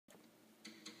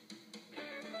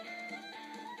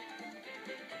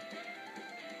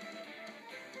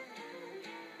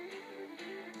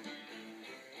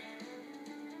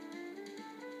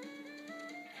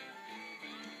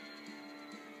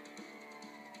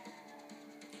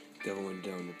Devil went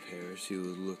down to Paris, he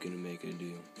was looking to make a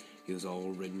deal. He was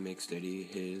all ready to make steady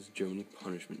his Germany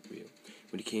punishment reel,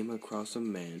 when he came across a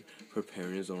man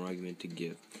preparing his own argument to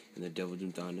give, and the devil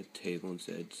jumped on the table and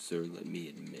said, "Sir, let me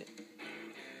admit.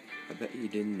 I bet you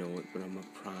didn't know it, but I'm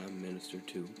a prime minister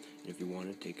too, and if you want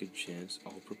to take a chance,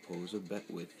 I'll propose a bet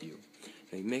with you.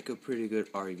 Now you make a pretty good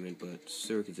argument, but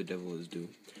sir, 'cause the devil is due,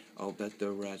 I'll bet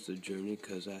the rats of Germany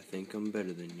 'cause I think I'm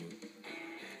better than you."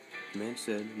 The man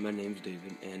said, "My name's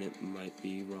David, and it might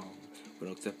be wrong, but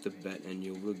I'll accept the bet and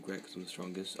you'll regret 'cause I'm the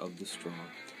strongest of the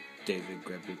strong." David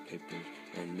grabbed your papers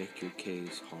and make your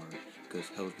case hard, 'cause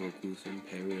hell's broke loose in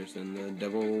Paris and the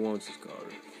devil wants his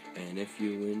card. And if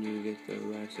you win, you get the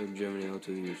rats of Germany all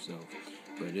to yourself,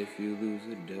 but if you lose,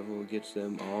 the devil gets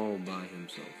them all by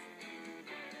himself.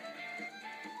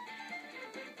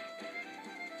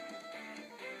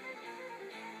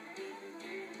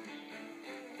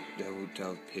 The devil took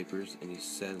out the papers and he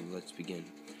said, "Let's begin."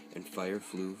 And fire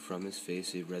flew from his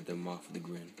face, he read them off with a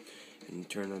grin, and he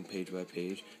turned on page by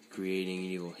page, creating an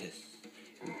evil hiss,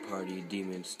 and the party of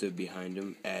demons stood behind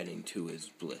him, adding to his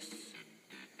bliss.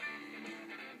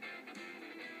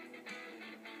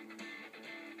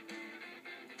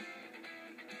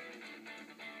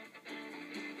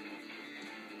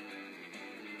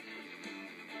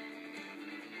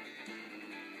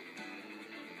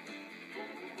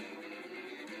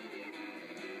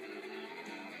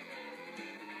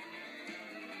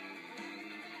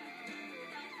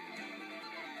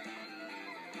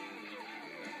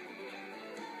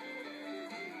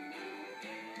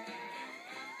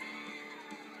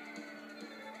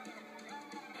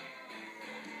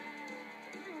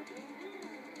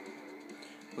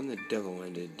 When the devil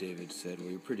ended, David said, "Well,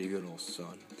 you're pretty good, old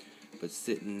son, but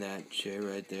sit in that chair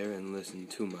right there and listen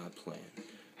to my plan.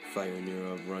 Fire in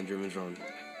your up, run, Germans, run.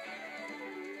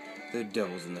 The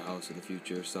devil's in the house of the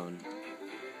future, son.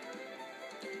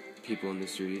 People in the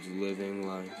streets living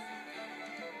life.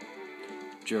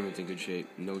 Germans in good shape,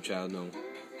 no child, no."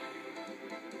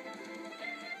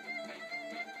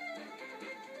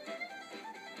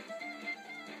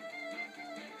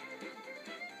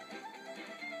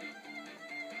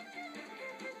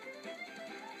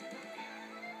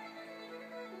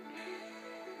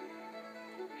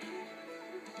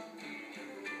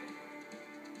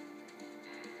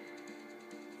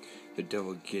 The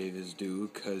devil gave his due,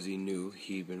 'cause he knew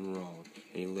he'd been wrong,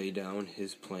 and he laid down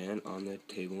his plan on the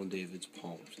table in David's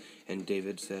palms. And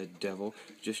David said, "Devil,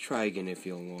 just try again if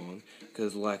you're long,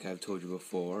 'cause like I've told you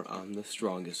before, I'm the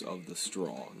strongest of the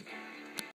strong."